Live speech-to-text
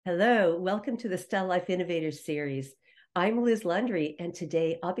Hello, welcome to the Stellalife Innovators series. I'm Liz Lundry, and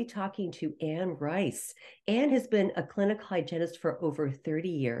today I'll be talking to Anne Rice. Anne has been a clinical hygienist for over 30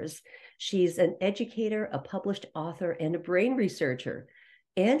 years. She's an educator, a published author, and a brain researcher.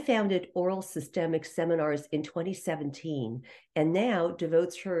 Anne founded Oral Systemic Seminars in 2017, and now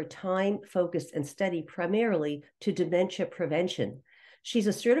devotes her time, focus, and study primarily to dementia prevention. She's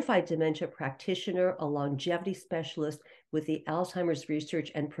a certified dementia practitioner, a longevity specialist with the Alzheimer's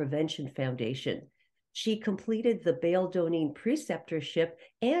Research and Prevention Foundation. She completed the Bale Doneen Preceptorship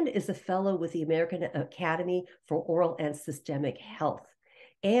and is a fellow with the American Academy for Oral and Systemic Health.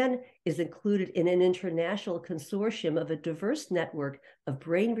 Anne is included in an international consortium of a diverse network of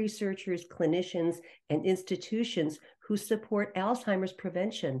brain researchers, clinicians, and institutions who support Alzheimer's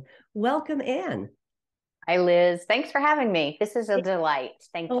prevention. Welcome, Anne. Hi, Liz. Thanks for having me. This is a delight.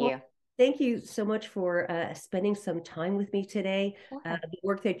 Thank you. Thank you so much for spending some time with me today. The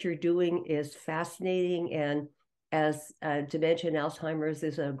work that you're doing is fascinating, and as dementia and Alzheimer's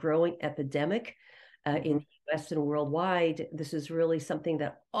is a growing epidemic in the US and worldwide, this is really something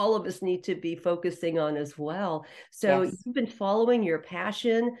that all of us need to be focusing on as well. So Yes. you've been following your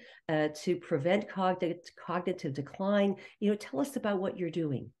passion to prevent cognitive decline. Tell us about what you're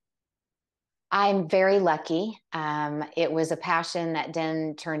doing. I'm very lucky. It was a passion that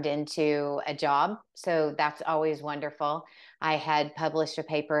then turned into a job. So that's always wonderful. I had published a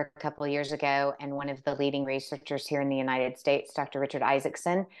paper a couple of years ago, and one of the leading researchers here in the United States, Dr. Richard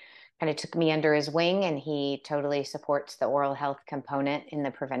Isaacson, kind of took me under his wing, and he totally supports the oral health component in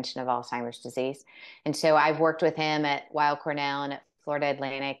the prevention of Alzheimer's disease. And so I've worked with him at Weill, Cornell, and at Florida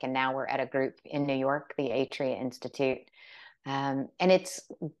Atlantic, and now we're at a group in New York, the Atria Institute. And it's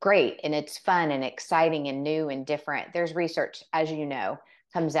great, and it's fun and exciting and new and different. There's research, as you know,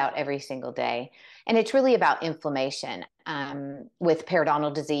 comes out every single day. And it's really about inflammation with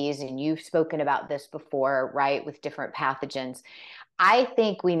periodontal disease. And you've spoken about this before, right, with different pathogens. I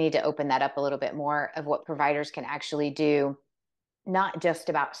think we need to open that up a little bit more of what providers can actually do, not just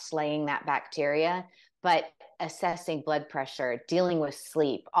about slaying that bacteria, but assessing blood pressure, dealing with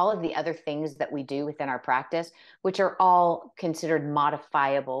sleep, all of the other things that we do within our practice, which are all considered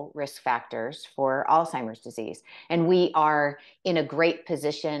modifiable risk factors for Alzheimer's disease. And we are in a great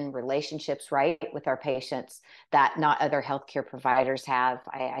position, relationships, right, with our patients that not other healthcare providers have.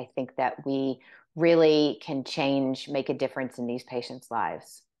 I think that we really can make a difference in these patients'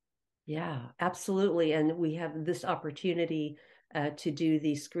 lives. Yeah, absolutely. And we have this opportunity to do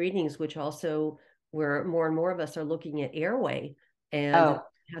these screenings, which also where more and more of us are looking at airway, and it Oh,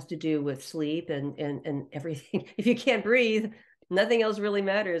 has to do with sleep and everything. If you can't breathe, nothing else really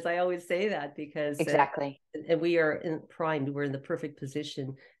matters. I always say that because exactly. and we are primed. We're in the perfect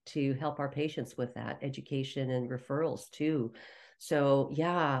position to help our patients with that education and referrals too. So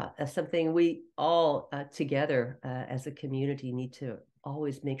yeah, something we all together as a community need to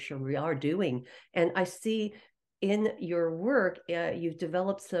always make sure we are doing. And I see in your work, you've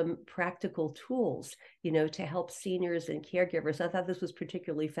developed some practical tools, to help seniors and caregivers. I thought this was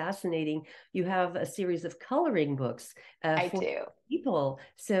particularly fascinating. You have a series of coloring books I for do. people.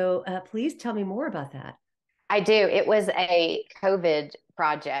 So please tell me more about that. I do. It was a COVID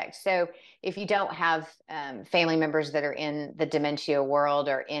project. So if you don't have family members that are in the dementia world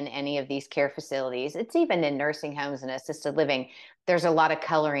or in any of these care facilities, it's even in nursing homes and assisted living, there's a lot of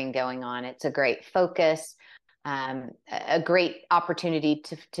coloring going on. It's a great focus, a great opportunity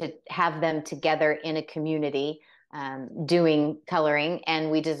to have them together in a community doing coloring. And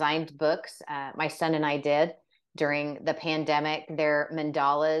we designed books. My son and I did during the pandemic. They're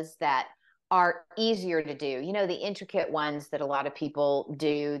mandalas that are easier to do. The intricate ones that a lot of people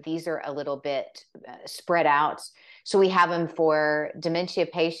do, these are a little bit spread out. So we have them for dementia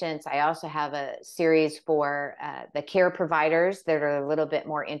patients. I also have a series for the care providers that are a little bit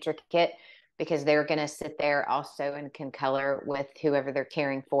more intricate because they're going to sit there also and can color with whoever they're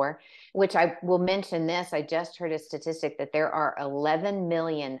caring for, which I will mention this. I just heard a statistic that there are 11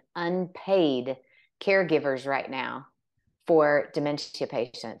 million unpaid caregivers right now for dementia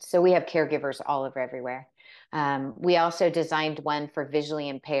patients. So we have caregivers all over everywhere. We also designed one for visually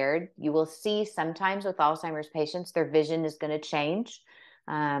impaired. You will see sometimes with Alzheimer's patients, their vision is going to change.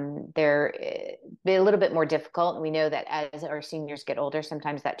 They're be a little bit more difficult. And we know that as our seniors get older,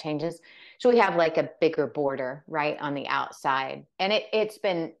 sometimes that changes. So we have like a bigger border right on the outside. And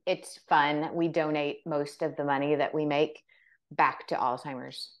it's fun. We donate most of the money that we make back to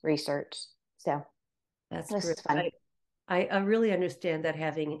Alzheimer's research. So That's this great. is fun. I really understand that,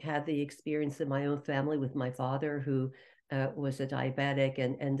 having had the experience in my own family with my father, who was a diabetic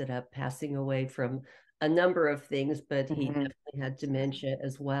and ended up passing away from a number of things, but he Mm-hmm. definitely had dementia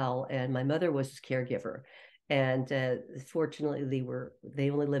as well. And my mother was his caregiver. And fortunately, they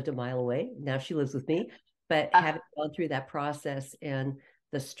only lived a mile away. Now she lives with me. But having gone through that process and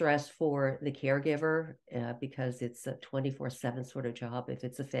the stress for the caregiver, because it's a 24/7 sort of job, if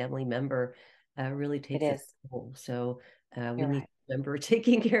it's a family member, really It takes its is. toll. So we You're need right. to remember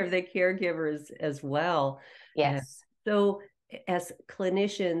taking care of the caregivers as well. Uh, Yes. so as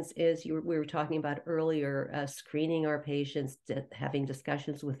clinicians, as we were talking about earlier, screening our patients, having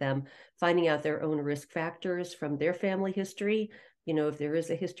discussions with them, finding out their own risk factors from their family history. If there is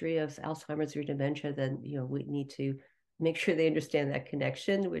a history of Alzheimer's or dementia, then, we need to make sure they understand that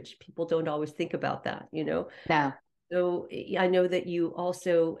connection, which people don't always think about that. No. So I know that you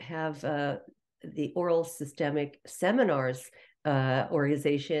also have the Oral Systemic Seminars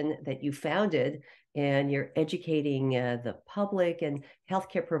organization that you founded, and you're educating the public and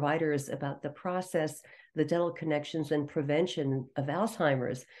healthcare providers about the process, the dental connections, and prevention of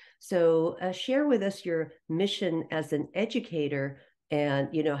Alzheimer's. So share with us your mission as an educator, and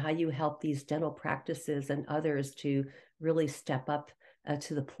how you help these dental practices and others to really step up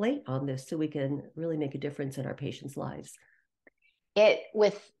to the plate on this, so we can really make a difference in our patients' lives.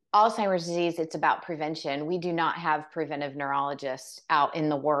 With Alzheimer's disease, it's about prevention. We do not have preventive neurologists out in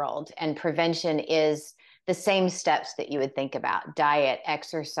the world, and prevention is the same steps that you would think about: diet,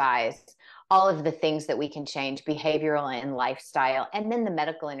 exercise, all of the things that we can change, behavioral and lifestyle, and then the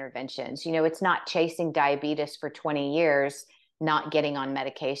medical interventions. It's not chasing diabetes for 20 years, not getting on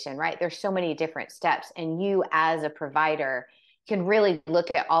medication, right? There's so many different steps, and you as a provider can really look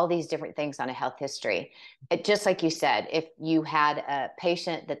at all these different things on a health history. Just like you said, if you had a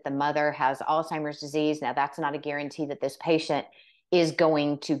patient that the mother has Alzheimer's disease, now that's not a guarantee that this patient is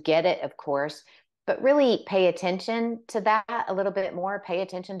going to get it, of course, but really pay attention to that a little bit more, pay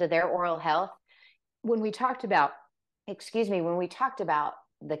attention to their oral health. When we talked about, when we talked about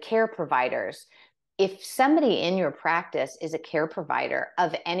the care providers, if somebody in your practice is a care provider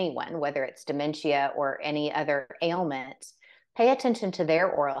of anyone, whether it's dementia or any other ailment, pay attention to their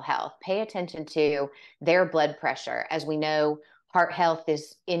oral health, pay attention to their blood pressure. As we know, heart health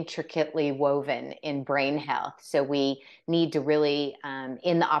is intricately woven in brain health. So we need to really,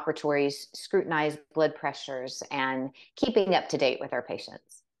 in the operatories, scrutinize blood pressures and keeping up to date with our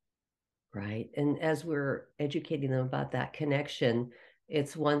patients. Right. And as we're educating them about that connection,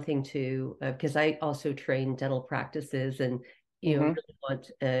 it's one thing to, because I also train dental practices, and, Mm-hmm. really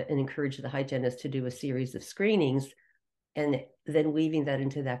want and encourage the hygienist to do a series of screenings, and then weaving that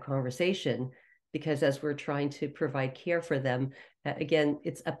into that conversation, because as we're trying to provide care for them, again,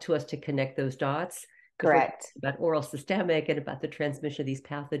 it's up to us to connect those dots. If we're talking Correct. about oral systemic and about the transmission of these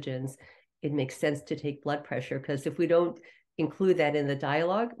pathogens, it makes sense to take blood pressure, because if we don't include that in the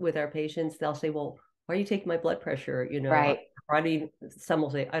dialogue with our patients, they'll say, well, why are you taking my blood pressure? Right. Some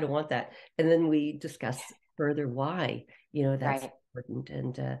will say, I don't want that. And then we discuss further why, that's Right. important.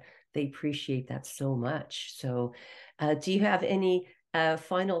 And they appreciate that so much. So do you have any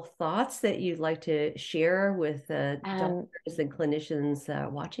final thoughts that you'd like to share with doctors and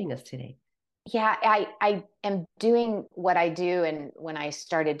clinicians watching us today? Yeah, I am doing what I do. And when I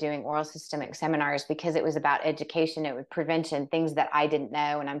started doing oral systemic seminars, because it was about education, it was prevention, things that I didn't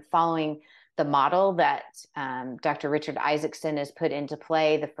know. And I'm following the model that Dr. Richard Isaacson has put into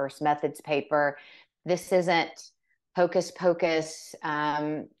play, the first methods paper. This isn't hocus pocus,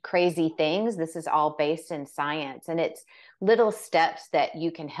 crazy things. This is all based in science. And it's little steps that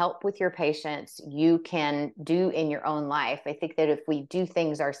you can help with your patients, you can do in your own life. I think that if we do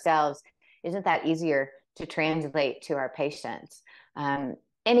things ourselves, isn't that easier to translate to our patients?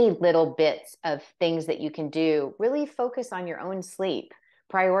 Any little bits of things that you can do, really focus on your own sleep,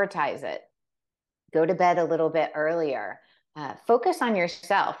 prioritize it, go to bed a little bit earlier, focus on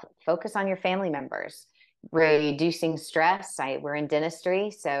yourself, focus on your family members, reducing stress. We're in dentistry,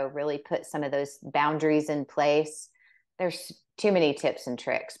 so really put some of those boundaries in place. There's too many tips and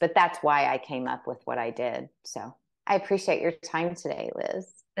tricks, but that's why I came up with what I did. So I appreciate your time today, Liz.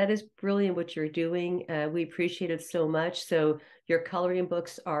 That is brilliant what you're doing. We appreciate it so much. So your coloring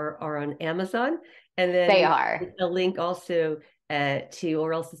books are on Amazon, and then They we are. put a link also to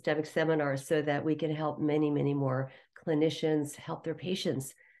oral systemic seminars, so that we can help many, many more clinicians help their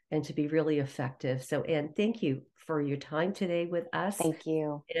patients and to be really effective. So, Anne, thank you for your time today with us. Thank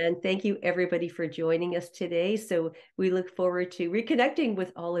you. And thank you, everybody, for joining us today. So we look forward to reconnecting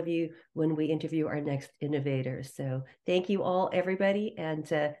with all of you when we interview our next innovator. So thank you all, everybody, and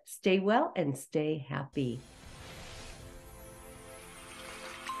stay well and stay happy.